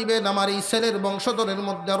দৌলতটা দিবেন আমার এই ছেলের বংশধরের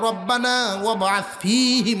মধ্যে। রব্বানা ওয়াবআথ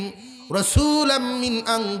ফীহিম রাসূলাম মিন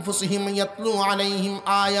আনফুসিহিম ইয়াতলু আলাইহিম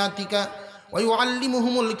আয়াতিকা ওয়া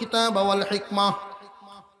ইউআল্লিমুহুমুল কিতাবা ওয়াল হিকমাহ।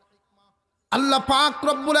 আল্লাহ পাক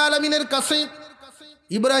রব্বুল আলামিনের কাছে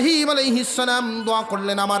ইব্রাহিম আলাইহিস সালাম দোয়া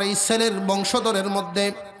করলেন, আমার এই ছেলের বংশধরের মধ্যে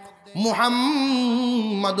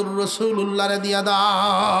মুহাম্মাদুর রাসূলুল্লাহরে দিয়া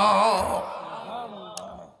দাও।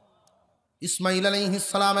 ইসমাইল আলাইহিস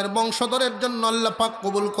সালামের বংশধরের জন্য আল্লাহ পাক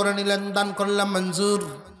কবুল করে নিলেন, দান করলাম মঞ্জুর।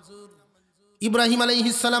 ইব্রাহিম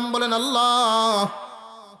আলাইহিস সালাম বলেন, আল্লাহ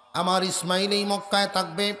আমার ইসমাইল এই মক্কায়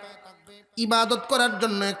থাকবে, ইবাদত করার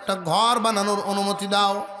জন্য একটা ঘর বানানোর অনুমতি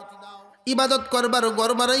দাও। ইবাদত করবার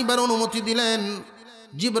ঘর বানাইবার অনুমতি দিলেন।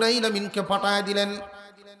 জিবরাইল আমিনকে পাঠায় দিলেন।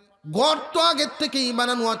 ঘর তো আগের থেকেই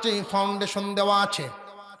বানানো আছে, ফাউন্ডেশন দেওয়া আছে।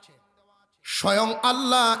 স্বয়ং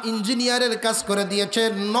আল্লাহ ইঞ্জিনিয়ারের কাজ করে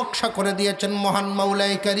দিয়েছেন, নকশা করে দিয়েছেন মহান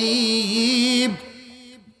মাওলাই কারীম।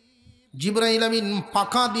 জিবরাইল আমিন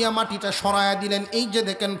পাখা দিয়া মাটিটা সরায়া দিলেন। এই যে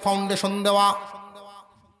দেখেন ফাউন্ডেশন দেওয়া।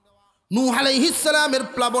 নূহ আলাইহিস সালামের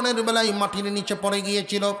প্লাবনের বেলায় মাটির নিচে পড়ে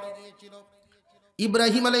গিয়েছিল।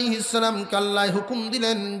 ইব্রাহিম আলাইহিস সালামকে আল্লাহ হুকুম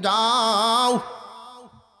দিলেন, যাও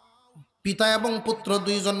পিতা এবং পুত্র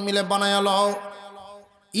দুইজন মিলে বানায়া লও।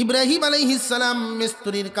 ইব্রাহিম আলাইহিস সালাম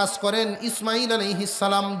মিস্ত্রির কাজ করেন, ইসমাইল আলাইহিস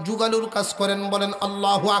সালাম যুগালুর কাজ করেন। বলেন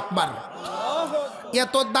আল্লাহু আকবার।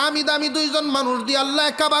 এত দামি দামি দুইজন মানুষ দিয়ে আল্লাহ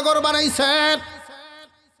কাবাঘর বানাইছেন।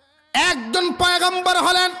 একজন পয়গম্বর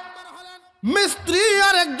হলেন মিস্ত্রি,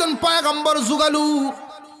 আর একজন পয়গম্বর যুগালু।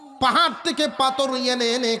 পাহাড় থেকে পাথর এনে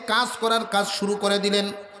এনে কাজ করার কাজ শুরু করে দিলেন।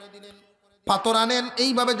 পাথর আনেন,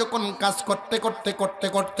 এইভাবে যখন কাজ করতে করতে করতে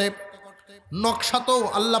করতে নকশা তো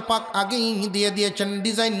আল্লাহ পাক আগেই দিয়ে দিয়েছেন,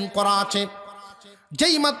 ডিজাইন করা আছে।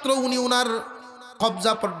 যেই মাত্র উনি উনার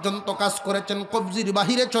কবজা পর্যন্ত কাজ করেছেন, কবজির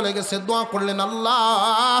বাহিরে চলে গেছে, দোয়া করলেন,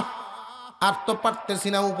 আল্লাহ আর তো পারতেছি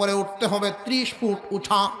না, উপরে উঠতে হবে, 30 ফুট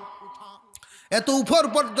উঠা। এত উপর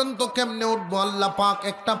পর্যন্ত কেমনে উঠবো? আল্লাহ পাক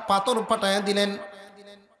একটা পাথর পাঠায় দিলেন।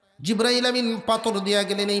 জিবরাইল আমিন পাথর দিয়া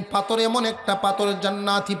গেলেন। এই পাথর এমন একটা পাথর,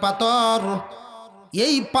 জান্নাতি পাথর।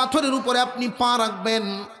 এই পাথরের উপরে আপনি পা রাখবেন,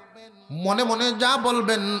 মনে মনে যা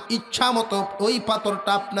বলবেন ইচ্ছা মতো ওই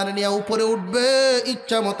পাথরটা আপনার নিয়ে উপরে উঠবে,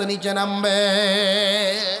 ইচ্ছা মতো নিচে নামবে।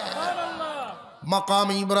 মাকাম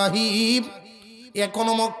ইব্রাহিম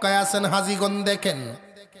এখনো মক্কায় আছেন, হাজীগণ দেখেন।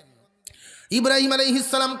 ইব্রাহিম আলাইহিস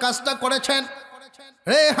সালাম কাজটা করেছেন।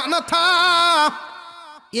 রে হানাথা,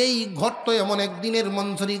 এই ঘর তো এমন একদিনের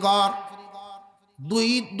মঞ্জুরি ঘর।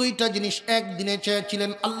 দুইটা জিনিস একদিনে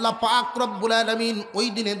চেয়েছিলেন, আল্লাহ পাক রব্বুল আলামিন ওই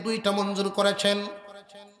দিনে দুইটা মঞ্জুর করেছেন।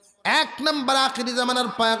 এক নম্বর আখিরি জামানার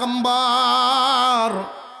পয়গম্বর,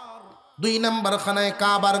 2 নম্বর খানায়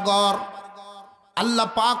কাবার ঘর। আল্লাহ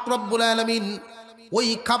পাক রব্বুল আলামিন ওই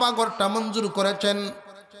কাবা ঘরটা মঞ্জুর করেছেন।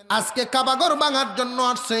 আজকে কাবা ঘর ভাঙার জন্য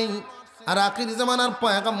আসছেন, আর আখিরি জামানার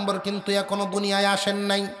পয়গম্বর কিন্তু এখনো দুনিয়ায় আসেন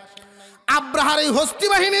নাই। আব্রাহার এই হস্তি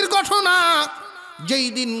বাহিনীর ঘটনা যেই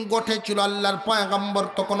দিন ঘটেছিল, আল্লাহর পয়গম্বর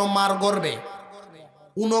তখন মার গর্বে।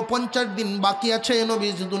 49 দিন বাকি আছে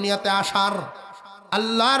নবীজি দুনিয়াতে আসার।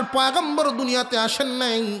 আল্লাহর পয়গম্বর দুনিয়াতে আসেন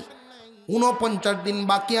নাই, 49 দিন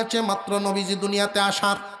বাকি আছে মাত্র নবীজি দুনিয়াতে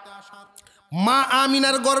আসার। মা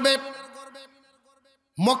আমিনার গর্বে।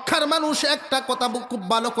 মক্কার মানুষ একটা কথা খুব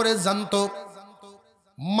ভালো করে জানতো,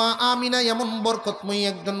 মা আমিনা এমন বরকতময়ী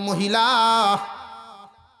একজন মহিলা,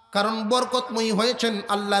 কারণ বরকতময়ী হয়েছেন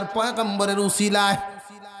আল্লাহর পয়গম্বরের উসিলায়।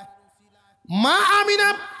 মা আমিনা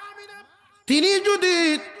তিনি যদি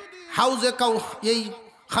হাউজে এই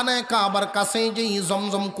খানায় কাবার কাছে যে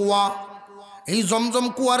জমজম কুয়া, এই জমজম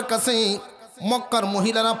কুয়ার কাছে মক্কার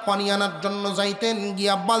মহিলারা পানি আনার জন্য যাইতেন,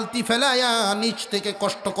 গিয়া বালতি ফেলাইয়া নিচ থেকে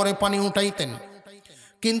কষ্ট করে পানি উঠাইতেন।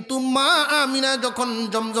 কিন্তু মা আমিনা যখন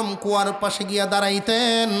জমজম কুয়ার পাশে গিয়া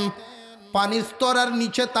দাঁড়াইতেন, পানির স্তর আর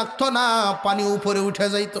নিচে থাকতো না, পানি উপরে উঠে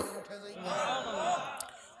যাইত।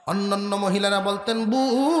 অন্যান্য মহিলারা বলতেন,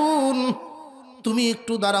 বোন তুমি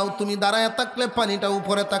একটু দাঁড়াও, তুমি দাঁড়ায় থাকলে পানিটা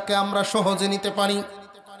উপরে থাকে, আমরা সহজে নিতে পারি।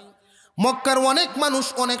 মক্কার অনেক মানুষ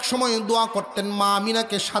অনেক সময় দোয়া করতেন মা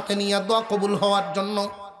আমিনাকে সাথে নিয়ে, দোয়া কবুল হওয়ার জন্য।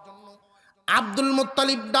 আব্দুল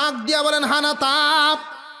মুত্তালিব ডাক দিয়া বলেন, হানাতা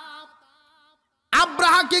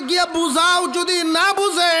আব্রাহাকে গিয়া বুঝাও, যদি না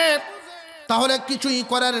বুঝে তাহলে কিছুই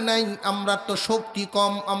করার নাই, আমরা তো শক্তি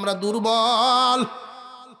কম, আমরা দুর্বল।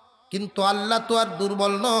 কিন্তু আল্লাহ তো আর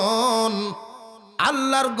দুর্বল নন,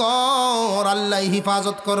 আল্লাহর ঘর আল্লাহ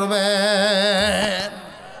হিফাজত করবে।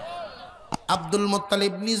 আব্দুল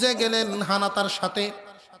মুত্তালিব নিজে গেলেন হানাতার সাথে,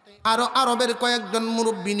 আরো আরবের কয়েকজন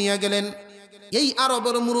মুরব্বী নিয়ে গেলেন। এই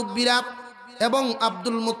আরবের মুরব্বীরা এবং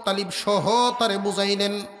আব্দুল মুত্তালিব সহ তারে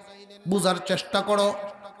বুঝাইলেন, বুঝার চেষ্টা করো,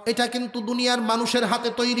 এটা কিন্তু দুনিয়ার মানুষের হাতে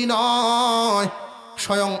তৈরি নয়,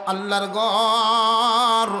 স্বয়ং আল্লাহর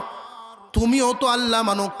ঘর। তুমিও তো আল্লাহ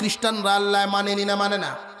মানো, খ্রিস্টানরা আল্লাহ মানেনি না, মানে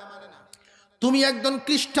না? তুমি একজন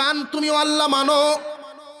খ্রিস্টান, তুমিও আল্লাহ মানো,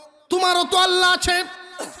 তোমারও তো আল্লাহ আছে।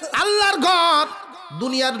 আল্লাহর ঘর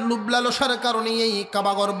দুনিয়ার লোভ লালসার কারণে এই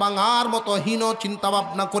কাবাঘর ভাঙার মতো হীন চিন্তা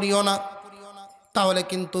ভাবনা করিও না, তাহলে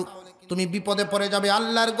কিন্তু তুমি বিপদে পড়ে যাবে।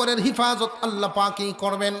 আল্লাহর ঘরের হিফাজত আল্লাহ পাকই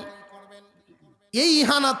করবেন। এই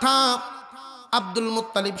হানাথা আব্দুল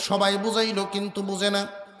মুত্তালিব সবাই বুঝাইল কিন্তু বুঝে না।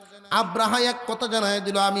 আব্রাহা এক কথা জানায়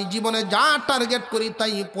দিল, আমি জীবনে যা টার্গেট করি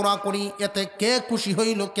তাই পুরা করি, এতে কে খুশি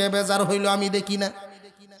হইল কে বেজার হইল আমি দেখি না।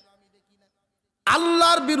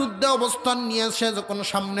 আল্লাহর বিরুদ্ধে অবস্থান নিয়ে সে যখন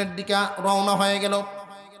সামনের দিকে রওনা হয়ে গেল,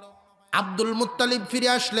 আব্দুল মুত্তালিব ফিরে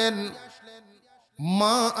আসলেন,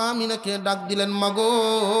 মা আমিনাকে ডাক দিলেন, মাগো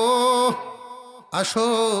আসো,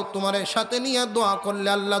 তোমার সাথে নিয়ে দোয়া করলে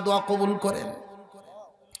আল্লাহ দোয়া কবুল করেন।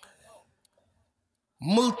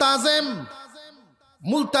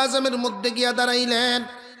 মুলতাজেমের মধ্যে গিয়া দাঁড়াইলেন।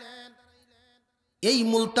 এই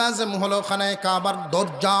মুলতাজেম হলো খানায় কাবার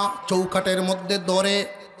দরজা, চৌকাটের মধ্যে ধরে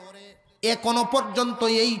এখনো পর্যন্ত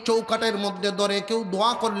এই চৌকাটের মধ্যে ধরে কেউ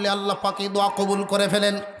দোয়া করলে আল্লাহ পাকে দোয়া কবুল করে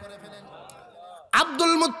ফেলেন।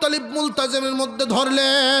 আব্দুল মুত্তালিব মুলতাজেমের মধ্যে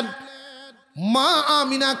ধরলেন, মা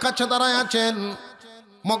আমিনা কাছে দাঁড়ায় আছেন,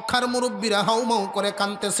 মক্কার মুরব্বীরা হাউমাউ করে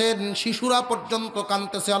কাঁদতেছেন, শিশুরা পর্যন্ত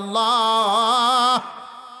কাঁদতেছে, আল্লাহ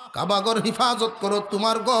কাবাগর হিফাজত করো,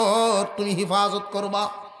 তোমার ঘর তুমি হিফাজত করবা।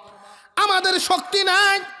 আমাদের শক্তি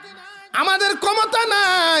নাই, আমাদের ক্ষমতা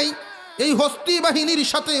নাই, এই হস্তি বাহিনীর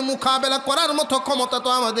সাথে মোকাবেলা করার মতো ক্ষমতা তো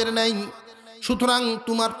আমাদের নাই, সুতরাং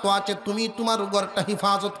তোমার তো আছে, তুমি তোমার ঘরটা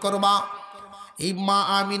হিফাজত করবা। এই মা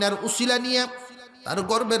আমিনার উসিলা নিয়ে, তার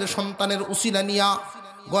গর্বের সন্তানের উসিলা নিয়া,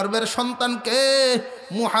 গর্বের সন্তানকে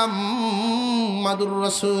মুহাম্মাদুর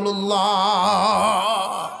রাসূলুল্লাহ,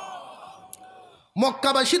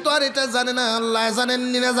 মক্কাবাসী তো আর এটা জানে না, আল্লাহ জানেন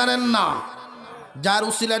না জানেন না, যার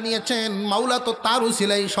উসিলা নিয়েছেন মাওলা তো তার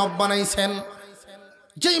উসিলাই সব বানাইছেন।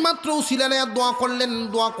 যেই মাত্র উসিলা নিয়ে দোয়া করলেন,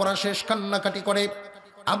 দোয়া করা শেষ, কান্নাকাটি করে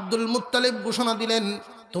আব্দুল মুত্তালিব ঘোষণা দিলেন,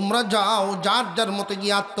 তোমরা যাও, যার যার মতে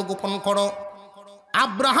গিয়ে আত্মগোপন করো।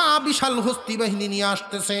 আব্রাহা বিশাল হস্তি বাহিনী নিয়ে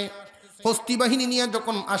আসতেছে। হস্তি বাহিনী নিয়ে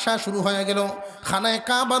যখন আসা শুরু হয়ে গেল, খানায়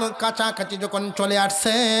কাবার কাছাকাছি যখন চলে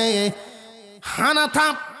আসছে, হানাথা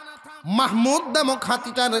মাহমুদ নামক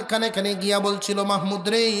হাতিটার কানে কানে গিয়া বলছিল, মাহমুদ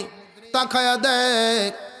রে তাকায়া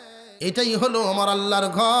দেখ, এটাই হলো আমার আল্লাহর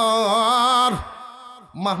ঘর।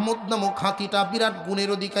 মাহমুদ নামক হাতিটা বিরাট গুণের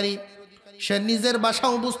অধিকারী, সে নিজের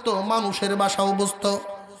বাসাও বুঝতো, মানুষের বাসাও বুঝতো।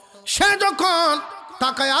 সে যখন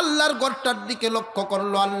তাকায় আল্লাহর গড়টার দিকে লক্ষ্য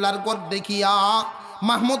করলো, আল্লাহর গড় দেখিয়া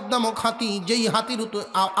মাহমুদ নামক হাতি, যেই হাতির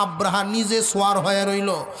আব্রাহা নিজে সোয়ার হয়ে রইল,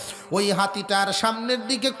 ওই হাতিটার সামনের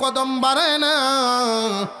দিকে কদম বাড়ায় না।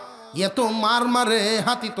 এত মার মারে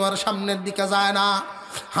হাতি তো আর সামনের দিকে যায় না।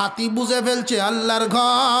 হাতি বুঝে ফেলছে আল্লাহর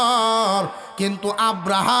ঘর, কিন্তু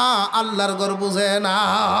আব্রাহা আল্লাহর ঘর বুঝে না।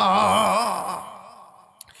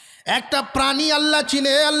 একটা প্রাণী আল্লাহ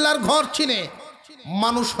চিনে, আল্লাহর ঘর চিনে,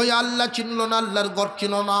 মানুষ হয়ে আল্লাহ চিনল না, আল্লাহর ঘর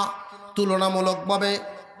চিনল না তুলনামূলকভাবে,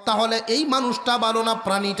 তাহলে এই মানুষটা ভালো না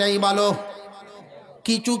প্রাণীটাই ভালো?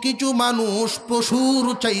 কিছু কিছু মানুষ পশুর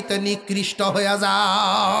চাইতে নিকৃষ্ট হয়ে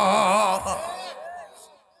যায়।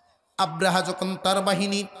 আব্রাহা যখন তার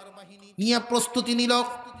বাহিনী নিয়ে প্রস্তুতি নিল,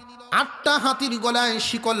 8টা হাতির গলায়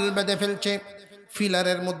শিকল বেঁধে ফেলছে,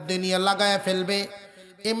 ফিলারের মধ্যে নিয়ে লাগায় ফেলবে,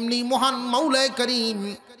 এমনি মহান মাওলায়ে করিম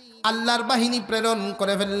আল্লাহর বাহিনী প্রেরণ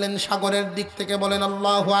করে ফেললেন সাগরের দিক থেকে। বলেন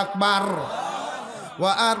আল্লাহু আকবার।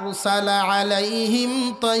 ওয়া আরসালা আলাইহিম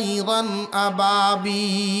তায়রান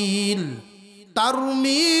আবাবিল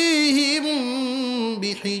তারমিহিম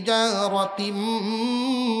বিহিজারাতিম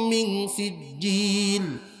মিন সিজ্জিল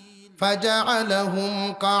ফাজআলাহুম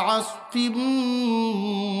কাআসফিম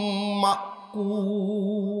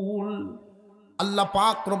মাকুল। আল্লাহ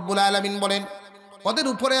পাক রব্বুল আলামিন বলেন, ওদের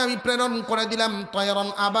উপরে আমি প্রেরণ করে দিলাম তায়রান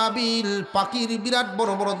আবাবিল, পাখির বিরাট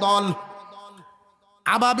বড় বড় দল।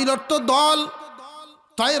 আবাবিল অর্থ দল,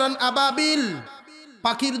 তায়রান আবাবিল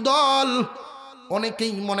পাখির দল।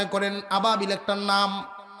 অনেকেই মনে করেন আবাবিল একটা নাম,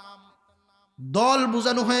 দল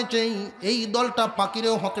বোঝানো হয়েছে এই দলটা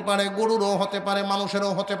পাখিরও হতে পারে, গরুরও হতে পারে,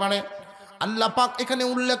 মানুষেরও হতে পারে। আল্লাহ পাক এখানে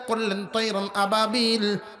উল্লেখ করলেন তায়রান আবাবিল,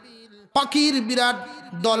 পাখির বিরাট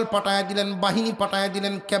দল পাঠায় দিলেন, বাহিনী পাঠায়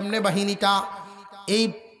দিলেন। কেমনে বাহিনীটা? এই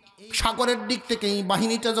সাগরের দিক থেকে এই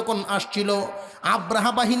বাহিনীটা যখন আসছিল,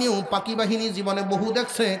 আব্রাহা বাহিনীও পাখি বাহিনী জীবনে বহু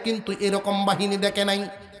দেখছে, কিন্তু এরকম বাহিনী দেখে নাই।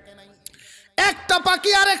 একটা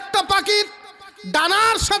পাখি আর একটা পাখির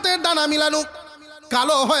ডানার সাথে ডানা মিলানো,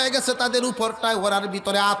 কালো হয়ে গেছে তাদের উপরটায়, ওরার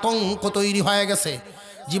ভিতরে আতঙ্ক তৈরি হয়ে গেছে।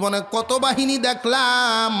 জীবনে কত বাহিনী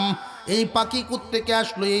দেখলাম, এই পাখি কোত্থেকে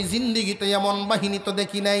আসলো এই জিন্দিগিতে এমন বাহিনী তো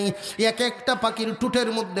দেখি নাই। এক একটা পাখির টুটের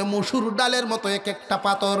মধ্যে মসুর ডালের মতো এক একটা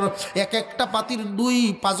পাথর, এক একটা পাখির 2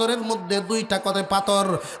 পাজরের মধ্যে 2টা করে পাথর।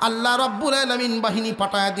 আল্লাহ রাব্বুল আলামিন বাহিনী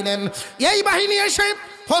পাঠায় দিলেন। এই বাহিনী এসে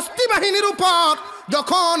হস্তি বাহিনীর উপর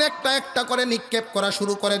যখন একটা একটা করে নিক্ষেপ করা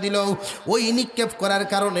শুরু করে দিল, ওই নিক্ষেপ করার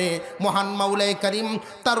কারণে মহান মাওলাই করিম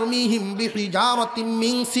তারমিহিম বিহিজারাতিম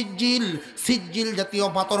মিন সিজ্জিল, সিজ্জিল জাতীয়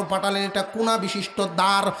পাথর পাঠালেন। এটা কোনা বিশিষ্ট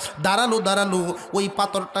দাঁড়ালো। ওই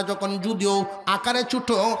পাথরটা যখন যদিও আকারে ছোট,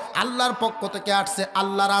 আল্লাহর পক্ষ থেকে আসছে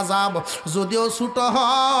আল্লাহর আযাব, যদিও ছোট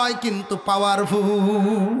হয় কিন্তু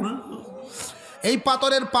পাওয়ারফুল। এই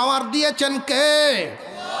পাথরের পাওয়ার দিয়েছেন কে?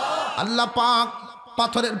 আল্লাহ পাক।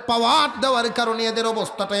 পাথরের পাওয়ার দেওয়ার কারণে এদের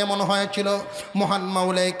অবস্থাটা এমন হয়েছিল। মহান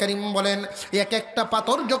মাওলাই করিম বলেন, এক একটা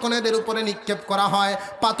পাথর যখন এদের উপরে নিক্ষেপ করা হয়,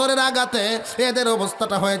 পাথরের আঘাতে এদের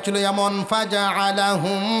অবস্থাটা হয়েছিল এমন,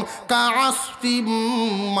 ফাজআলাহুম কাআসফিম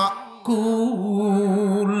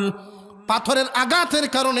মাকুল। পাথরের আঘাতের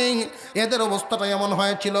কারণে এদের অবস্থাটা এমন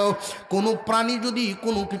হয়েছিল, কোনো প্রাণী যদি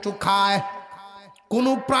কোনো কিছু খায়,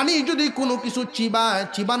 কোনো প্রাণী যদি কোনো কিছু চিবায়,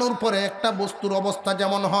 চিবানোর পরে একটা বস্তুর অবস্থা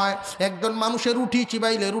যেমন হয়, একজন মানুষের রুটি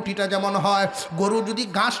চিবাইলে রুটিটা যেমন হয়, গরু যদি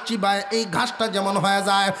ঘাস চিবায় এই ঘাসটা যেমন হয়ে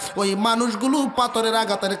যায়, ওই মানুষগুলো পাথরের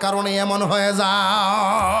আঘাতের কারণে এমন হয়ে যায়।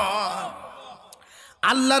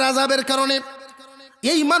 আল্লাহর আযাবের কারণে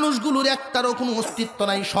এই মানুষগুলোর একটারও কোনো অস্তিত্ব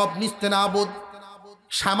নাই, সব নিস্তেনাবুদ।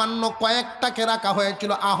 সামান্য কয়েকটাকে রাখা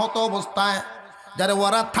হয়েছিল আহত অবস্থায়, যারা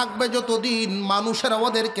ওরা থাকবে যতদিন, মানুষেরা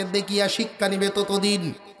ওদেরকে দেখিয়া শিক্ষা নিবে ততদিন।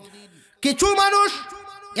 কিছু মানুষ,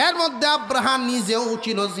 এর মধ্যে আব্রাহা নিজেও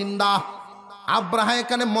ছিল জিন্দা। আব্রাহা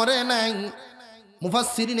এখানে মরে নাই।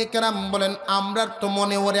 মুফাসসিরিনে কেরাম বলেন, আমরা তো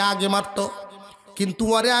মনে ওরে আগে মারত, কিন্তু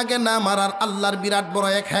ওরে আগে না মারার আল্লাহর বিরাট বড়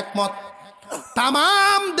এক হিকমত।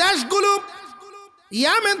 তাম দেশগুলো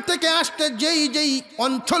ইয়ামেন থেকে আসতে যেই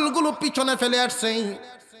অঞ্চলগুলো পিছনে ফেলে আসছে,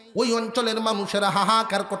 ওই অঞ্চলের মানুষেরা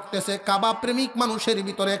হাহাকার করতেছে। কাবা প্রেমিক মানুষের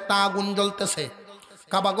ভিতরে একটা আগুন জ্বলতেছে,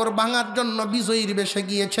 কাবাগর ভাঙার জন্য বিজয়ীর বেশে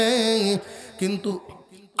গিয়েছে, কিন্তু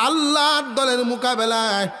আল্লাহর দলের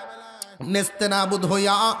মোকাবেলায় নেস্তেনাবুদ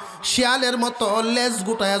হইয়া শিয়ালের মতো লেজ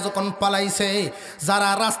গুটায়া যখন পালাইছে, যারা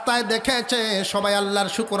রাস্তায় দেখেছে সবাই আল্লাহর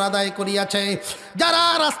শুকর আদায় করিয়াছে, যারা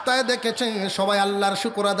রাস্তায় দেখেছে সবাই আল্লাহর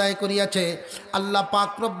শুকর আদায় করিয়াছে। আল্লাহ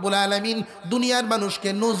পাক রব্বুল আলামিন দুনিয়ার মানুষকে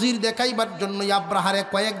নজির দেখাইবার জন্য আব্রাহারে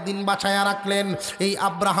কয়েকদিন বাঁচায়া রাখলেন। এই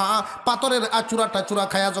আব্রাহা পাথরের আচুরা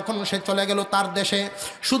খায়া যখন সে চলে গেল তার দেশে,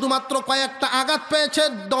 শুধুমাত্র কয়েকটা আঘাত পেয়েছে,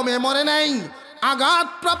 দমে মরে নাই।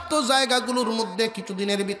 আঘাতপ্রাপ্ত জায়গাগুলোর মধ্যে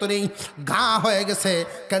কিছুদিনের ভিতরেই ঘা হয়ে গেছে,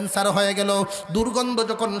 ক্যান্সার হয়ে গেল, দুর্গন্ধ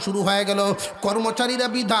যখন শুরু হয়ে গেল, কর্মচারীরা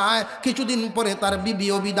বিদায়, কিছুদিন পরে তার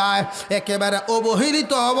বিবিও বিদায়। একেবারে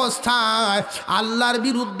অবহেলিত অবস্থায় আল্লাহর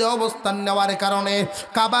বিরুদ্ধে অবস্থান নেওয়ার কারণে,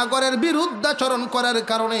 কাবাগরের বিরুদ্ধাচরণ করার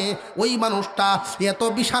কারণে ওই মানুষটা এত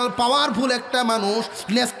বিশাল পাওয়ারফুল একটা মানুষ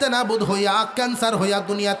নেস্তেনাবুদ হইয়া, ক্যান্সার হইয়া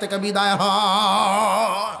দুনিয়া থেকে বিদায়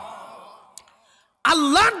হয়।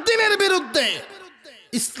 আল্লাহর দ্বীনের বিরুদ্ধে,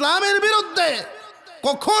 ইসলামের বিরুদ্ধে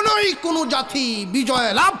কখনোই কোনো জাতি বিজয়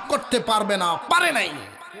লাভ করতে পারবে না, পারে নাই,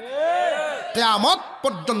 কিয়ামত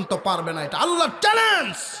পর্যন্ত পারবে না। এটা আল্লাহর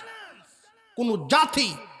চ্যালেঞ্জ। কোন জাতি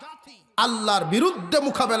আল্লাহর বিরুদ্ধে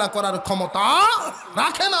মোকাবেলা করার ক্ষমতা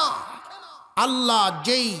রাখে না। আল্লাহ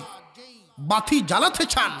যেই বাতি জ্বালাতে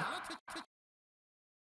চান